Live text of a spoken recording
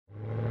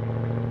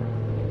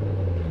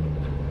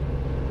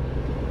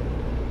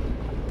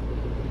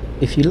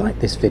If you like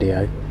this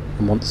video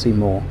and want to see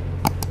more,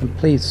 then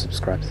please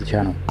subscribe to the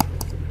channel.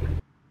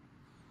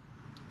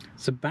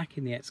 So back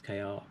in the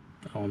XKR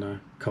on a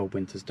cold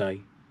winter's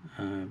day,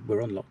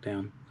 we're on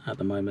lockdown at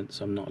the moment,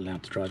 so I'm not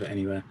allowed to drive it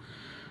anywhere.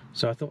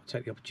 So I thought I'd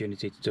take the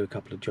opportunity to do a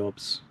couple of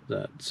jobs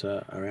that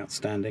are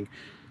outstanding.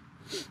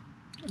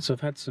 So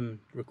I've had some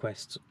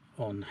requests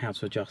on how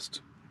to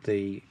adjust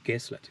the gear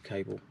selector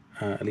cable,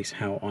 at least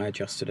how I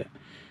adjusted it.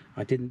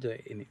 I didn't do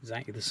it in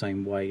exactly the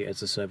same way as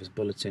the service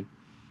bulletin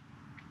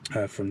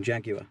from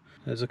Jaguar.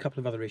 There's a couple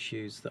of other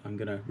issues that I'm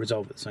going to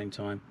resolve at the same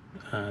time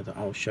that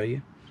I'll show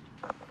you.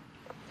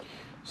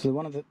 So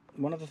one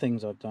of the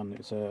things I've done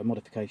is a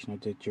modification I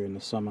did during the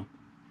summer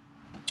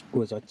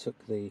was I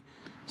took the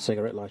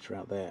cigarette lighter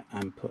out there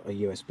and put a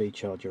USB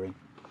charger in,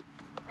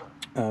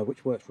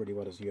 which works really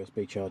well as a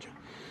USB charger.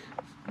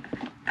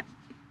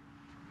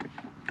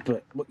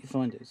 But what you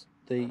find is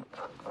the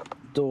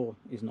door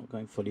is not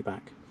going fully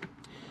back,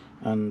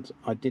 and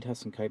I did have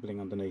some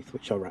cabling underneath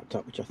which I wrapped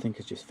up, which I think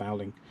is just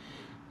fouling,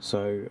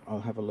 so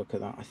I'll have a look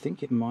at that. I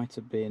think it might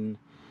have been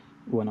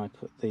when I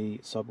put the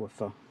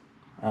subwoofer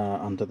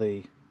under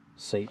the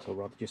seat, or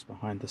rather just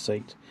behind the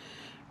seat.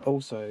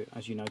 Also,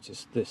 as you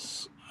notice,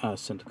 this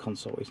centre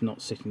console is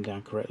not sitting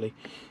down correctly,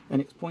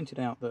 and it's pointed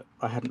out that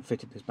I hadn't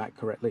fitted this back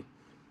correctly.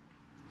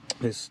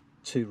 There's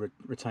two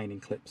retaining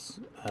clips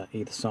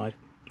either side,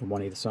 or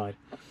one either side,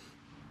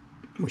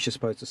 which are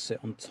supposed to sit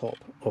on top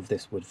of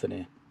this wood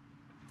veneer,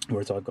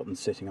 whereas I've got them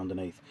sitting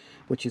underneath,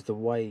 which is the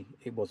way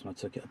it was when I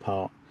took it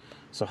apart.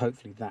 So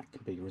hopefully that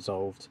can be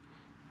resolved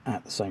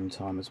at the same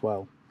time as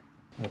well.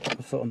 I'll put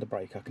my foot on the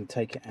brake, I can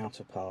take it out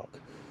of park.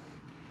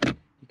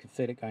 You can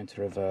feel it going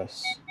to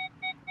reverse,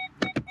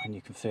 and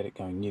you can feel it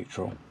going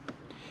neutral.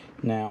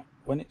 Now,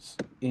 when it's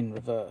in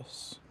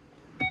reverse,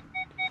 I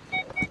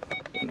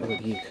don't know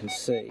whether you can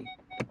see,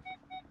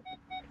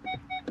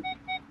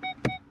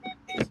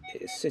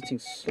 it's sitting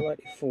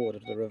slightly forward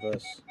of the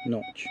reverse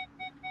notch.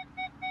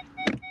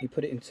 You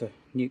put it into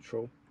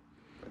neutral,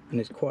 and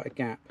there's quite a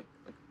gap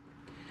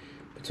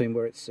between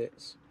where it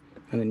sits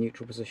and the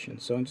neutral position.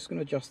 So I'm just going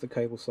to adjust the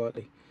cable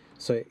slightly.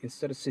 So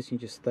instead of sitting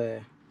just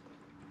there,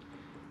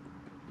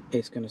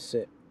 it's going to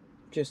sit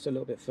just a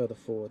little bit further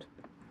forward,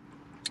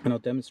 and I'll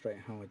demonstrate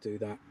how I do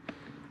that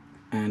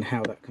and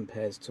how that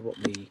compares to what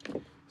the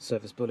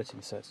service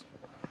bulletin says.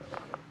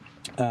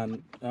 Now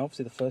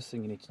obviously the first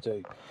thing you need to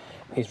do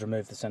is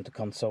remove the centre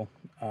console.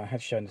 I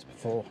have shown this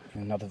before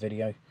in another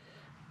video,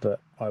 but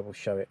I will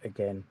show it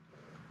again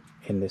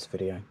in this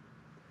video.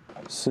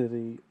 So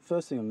the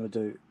first thing I'm going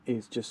to do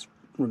is just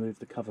remove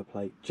the cover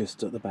plate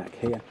just at the back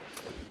here.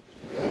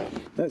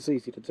 That's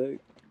easy to do,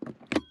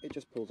 it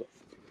just pulls off.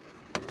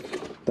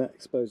 That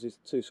exposes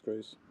two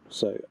screws,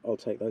 so I'll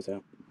take those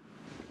out.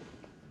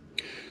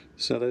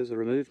 So those are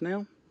removed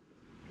now.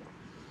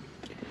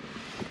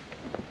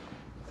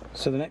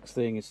 So the next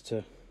thing is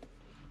to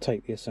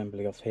take the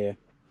assembly off here.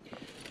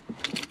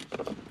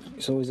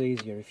 It's always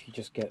easier if you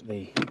just get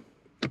the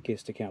gear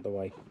stick out of the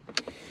way.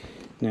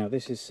 Now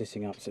this is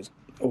sitting up, so it's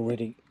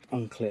already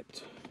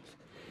unclipped,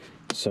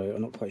 so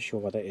I'm not quite sure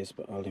why that is,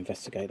 but I'll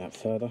investigate that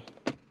further.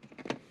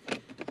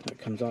 That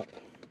comes up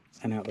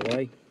and out of the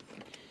way.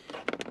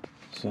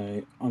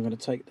 So I'm going to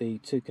take the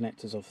two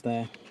connectors off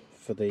there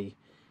for the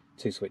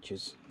two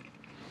switches.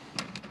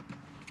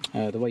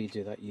 The way you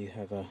do that, you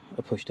have a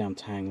push down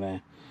tang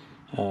there,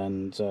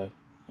 and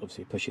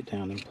obviously push it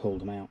down and pull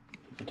them out.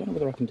 I don't know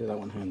whether I can do that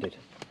one-handed.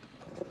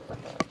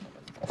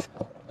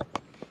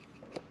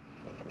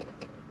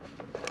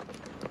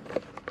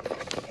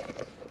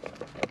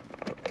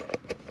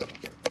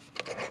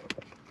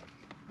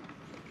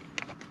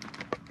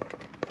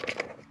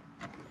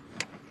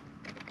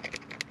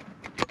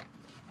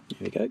 There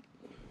we go.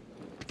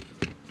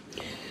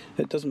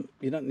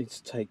 You don't need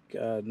to take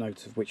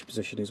note of which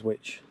position is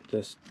which.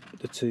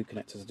 The two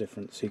connectors are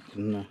different, so you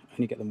can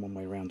only get them one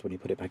way around when you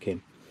put it back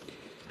in.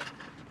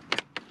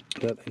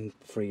 That then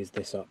frees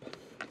this up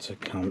to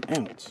come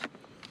out,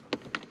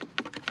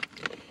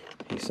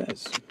 he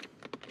says.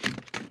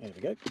 There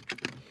we go.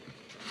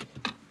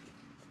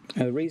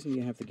 Now, the reason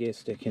you have the gear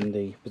stick in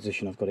the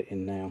position I've got it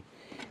in now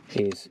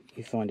is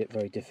you find it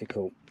very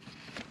difficult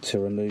to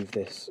remove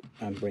this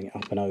and bring it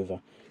up and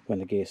over when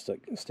the gear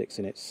stick's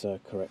in its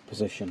correct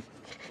position.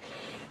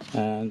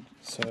 And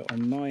so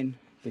on mine,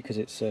 because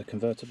it's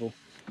convertible,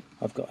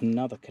 I've got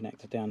another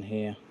connector down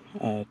here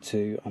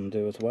to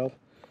undo as well,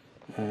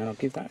 and I'll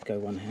give that a go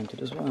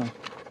one-handed as well.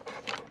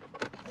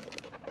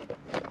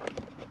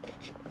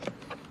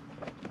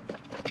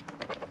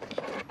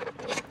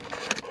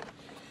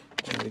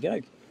 There we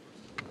go.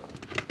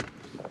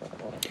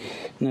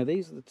 Now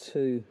these are the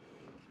two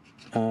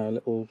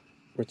little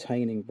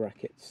retaining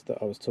brackets that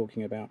I was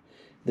talking about.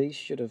 These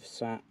should have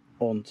sat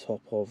on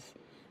top of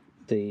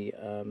the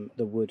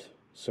wood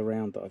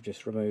surround that I've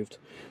just removed,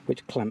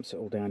 which clamps it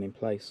all down in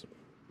place.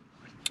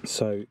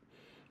 So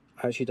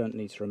I actually don't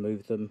need to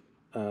remove them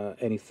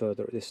any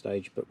further at this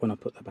stage, but when I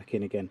put that back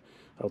in again,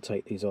 I'll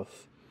take these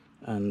off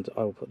and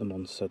I will put them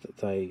on so that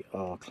they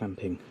are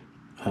clamping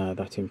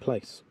that in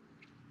place.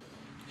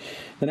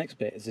 The next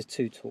bit is there's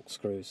 2 Torx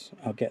screws.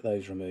 I'll get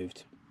those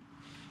removed,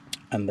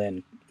 and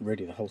then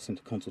really the whole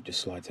centre console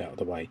just slides out of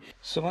the way.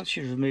 So once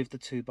you've removed the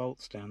 2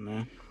 bolts down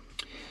there,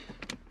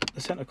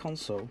 the centre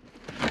console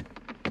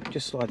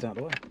just slides out of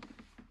the way.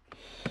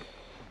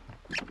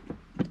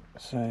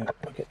 So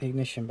I'll get the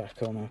ignition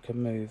back on. I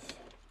can move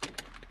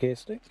the gear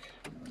stick,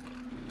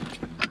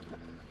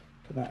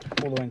 put that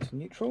all the way into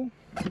neutral,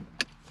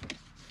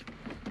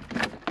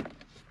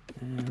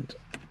 and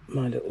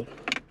my little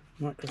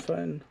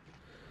microphone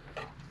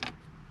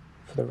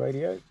for the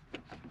radio.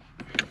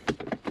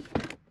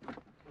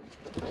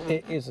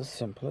 It is as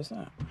simple as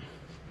that.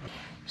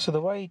 So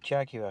the way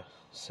Jaguar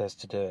says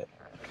to do it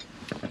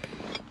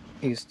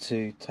is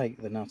to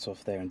take the nut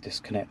off there and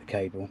disconnect the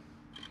cable,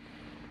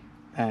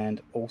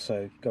 and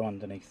also go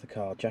underneath the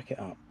car, jack it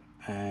up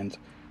and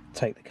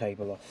take the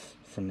cable off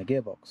from the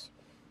gearbox.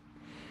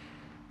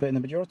 But in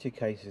the majority of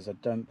cases I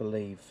don't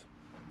believe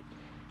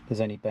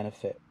there's any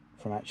benefit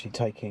from actually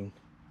taking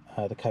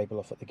the cable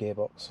off at the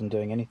gearbox and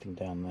doing anything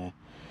down there,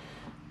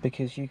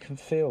 because you can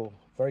feel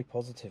very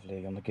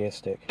positively on the gear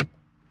stick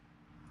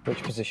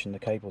which position the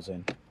cable's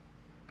in,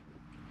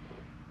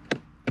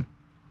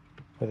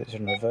 whether it's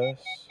in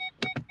reverse,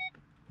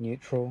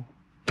 neutral,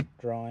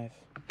 drive,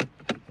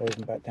 or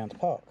even back down to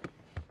park.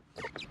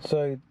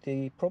 So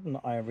the problem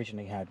that I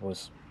originally had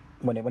was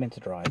when it went into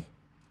drive,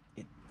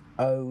 it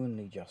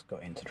only just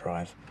got into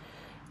drive,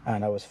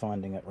 and I was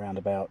finding at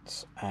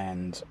roundabouts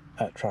and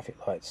at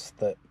traffic lights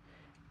that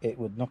it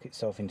would knock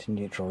itself into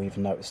neutral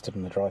even though it was still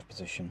in the drive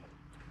position.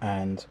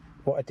 And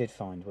what I did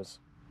find was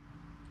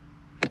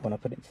when I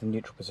put it into the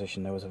neutral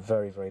position, there was a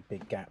very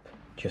big gap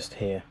just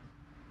here.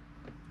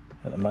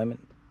 At the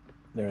moment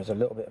there is a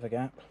little bit of a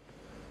gap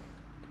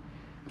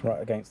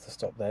right against the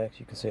stop there, because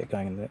you can see it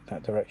going in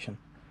that direction.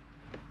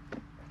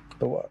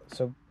 But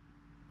so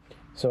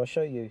I'll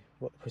show you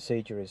what the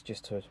procedure is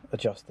just to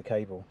adjust the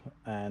cable,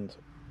 and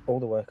all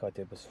the work I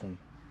did was from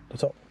the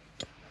top.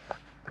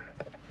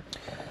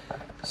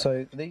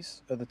 So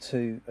these are the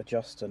 2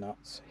 adjuster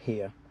nuts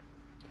here.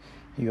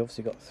 You've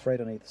obviously got a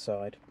thread on either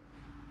side.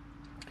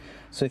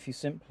 So if you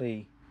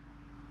simply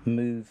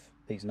move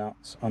these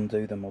nuts,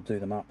 undo them or do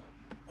them up,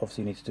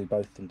 obviously you need to do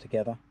both of them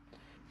together.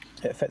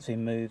 It effectively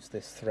moves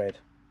this thread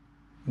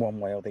one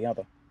way or the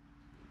other,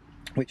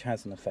 which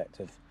has an effect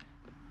of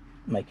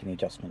making the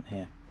adjustment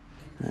here.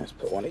 Let's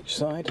put one each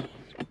side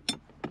so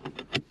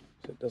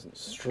it doesn't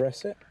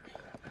stress it.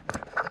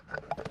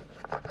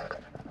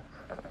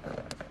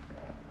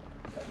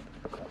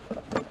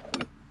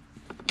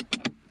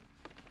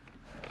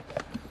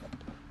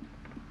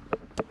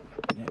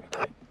 There we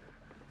go.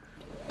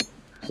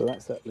 So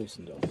that's that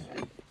loosened off.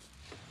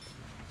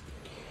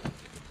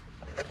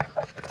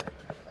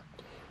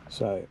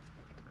 So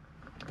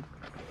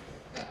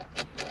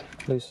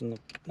loosen the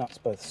nuts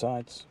both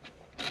sides,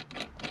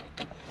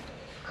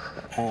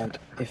 and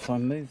if I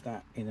move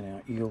that in and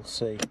out, you'll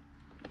see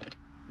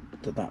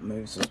that that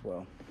moves as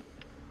well.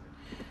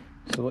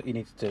 So what you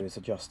need to do is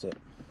adjust it.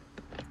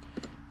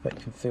 But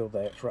you can feel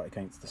there it's right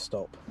against the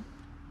stop.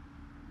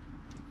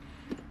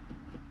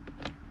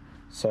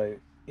 So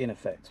in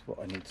effect what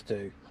I need to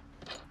do,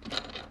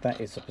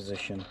 that is the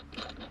position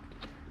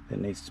it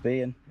needs to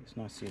be in. It's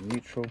nicely in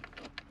neutral.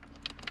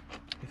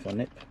 If I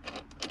nip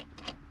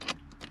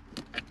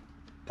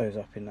those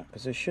up in that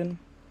position,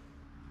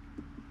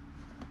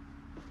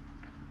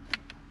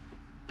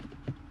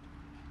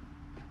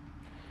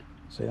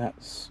 so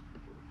that's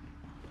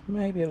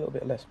maybe a little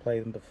bit less play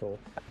than before.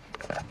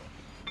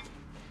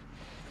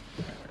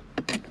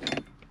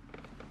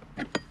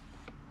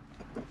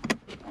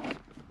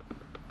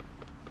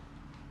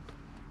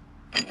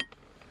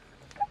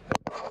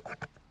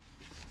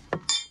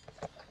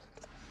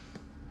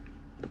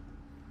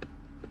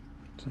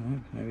 So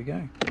there we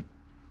go.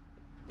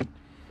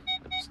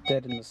 It's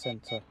dead in the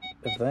centre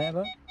of there,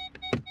 but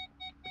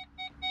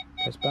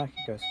goes back,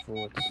 it goes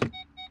forwards.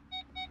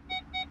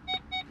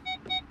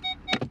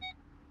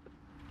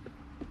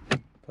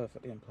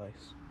 Perfectly in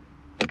place.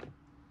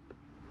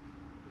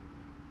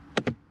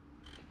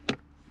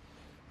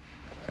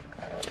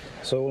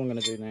 So all I'm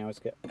going to do now is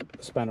get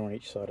a spanner on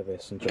each side of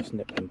this and just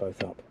nip them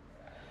both up,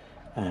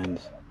 and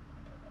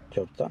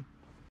job's done.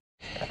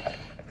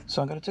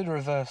 So I'm going to do the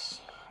reverse,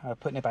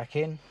 putting it back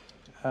in.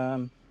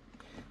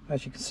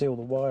 As you can see, all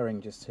the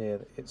wiring just here,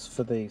 it's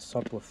for the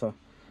subwoofer.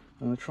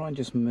 I'm going to try and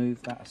just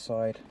move that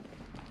aside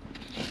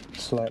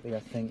slightly,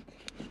 I think,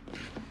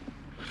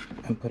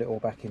 and put it all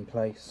back in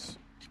place,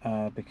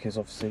 because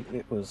obviously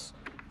it was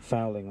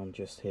fouling on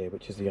just here,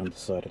 which is the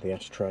underside of the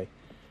ashtray,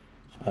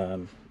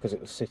 because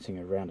it was sitting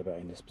around about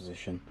in this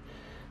position.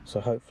 So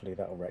hopefully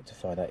that will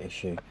rectify that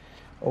issue.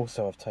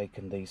 Also, I've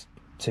taken these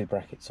 2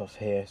 brackets off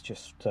here. It's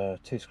just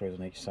 2 screws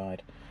on each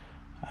side,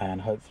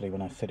 and hopefully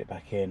when I fit it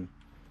back in,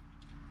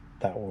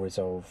 that will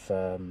resolve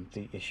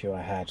the issue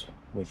I had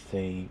with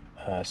the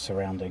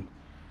surrounding.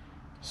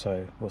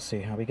 So we'll see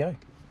how we go.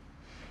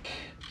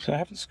 So I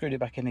haven't screwed it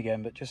back in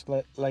again, but just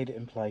laid it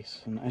in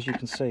place, and as you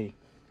can see,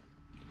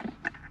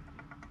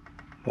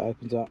 that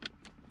opens up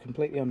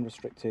completely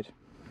unrestricted.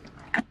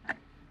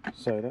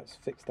 So that's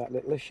fixed that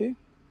little issue.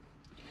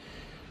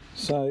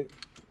 So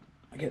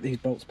I get these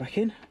bolts back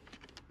in.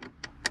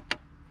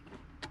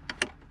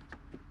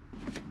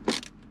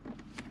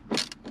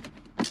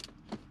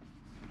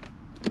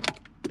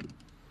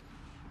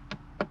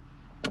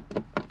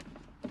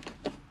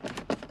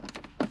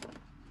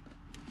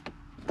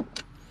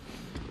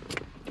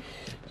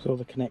 So all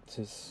the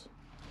connectors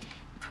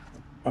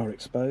are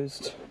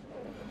exposed.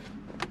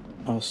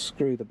 I'll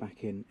screw the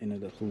back in a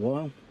little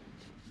while.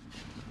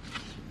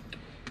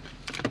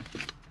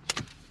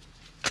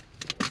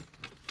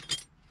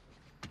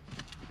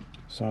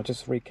 So I'll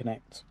just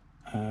reconnect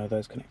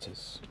those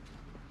connectors.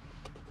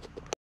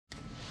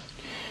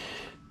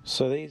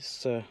 So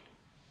these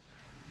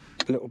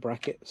little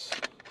brackets,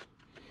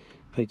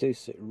 they do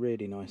sit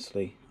really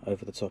nicely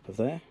over the top of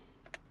there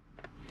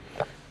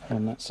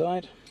on that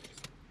side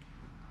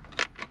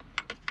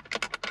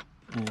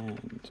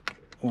and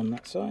on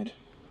that side.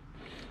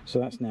 So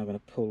that's now going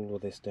to pull all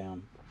of this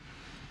down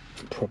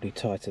probably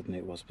tighter than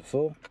it was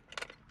before.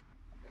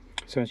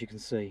 So as you can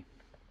see,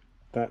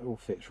 that all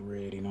fits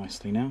really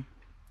nicely now.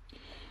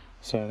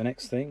 So the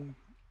next thing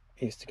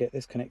is to get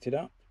this connected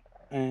up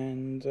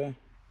and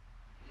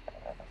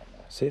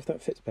see if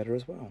that fits better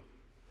as well.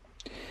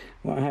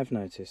 What I have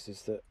noticed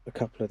is that a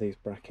couple of these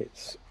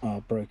brackets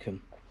are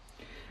broken,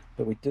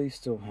 but we do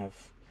still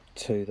have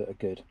two that are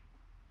good.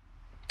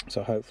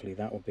 So hopefully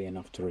that will be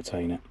enough to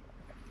retain it.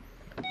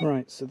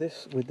 Right, so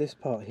with this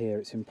part here,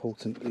 it's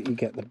important that you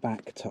get the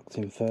back tucked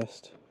in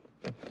first.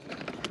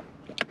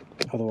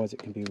 Otherwise it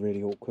can be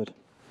really awkward.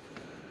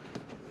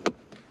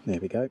 There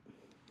we go.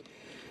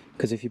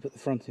 Because if you put the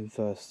front in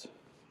first,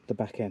 the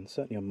back end,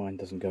 certainly on mine,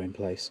 doesn't go in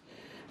place.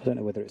 I don't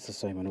know whether it's the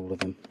same on all of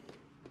them.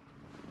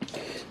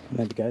 And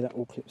there we go, that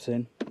all clips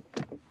in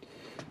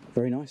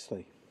very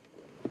nicely.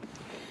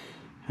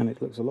 And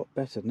it looks a lot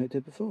better than it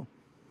did before.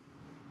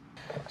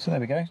 So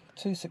there we go,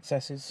 2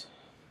 successes.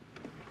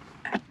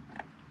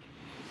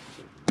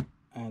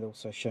 And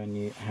also showing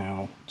you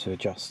how to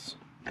adjust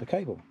the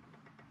cable.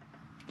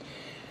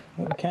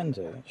 What we can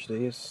do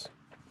actually is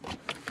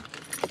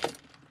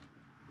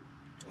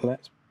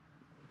let's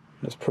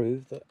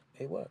prove that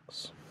it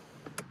works.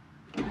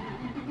 In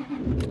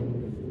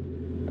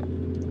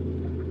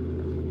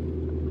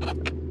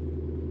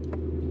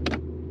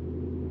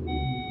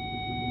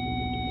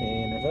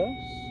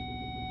reverse,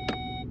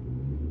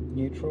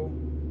 neutral,